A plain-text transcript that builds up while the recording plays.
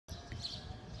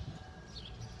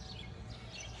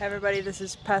Hey everybody, this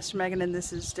is Pastor Megan and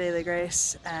this is Daily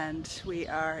Grace, and we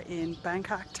are in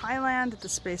Bangkok, Thailand at the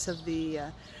space of the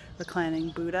reclining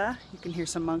Buddha. You can hear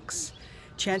some monks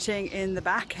chanting in the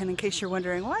back, and in case you're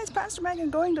wondering, why is Pastor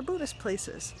Megan going to Buddhist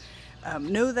places?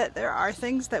 Know that there are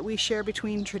things that we share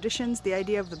between traditions. The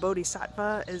idea of the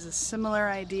Bodhisattva is a similar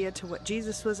idea to what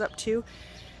Jesus was up to,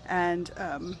 and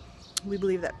we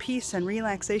believe that peace and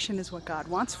relaxation is what God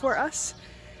wants for us,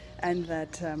 and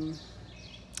that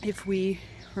if we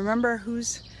remember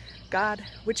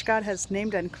which God has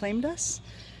named and claimed us,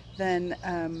 then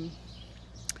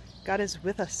God is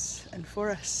with us and for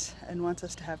us and wants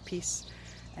us to have peace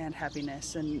and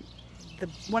happiness. And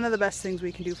one of the best things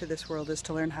we can do for this world is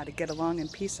to learn how to get along in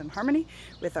peace and harmony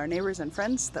with our neighbors and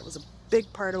friends. That was a big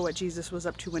part of what Jesus was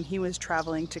up to when he was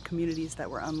traveling to communities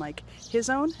that were unlike his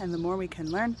own. And the more we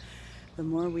can learn, the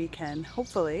more we can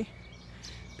hopefully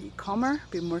be calmer,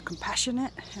 be more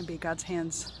compassionate, and be God's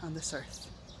hands on this earth.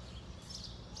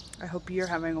 I hope you're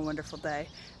having a wonderful day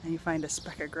and you find a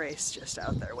speck of grace just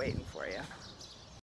out there waiting for you.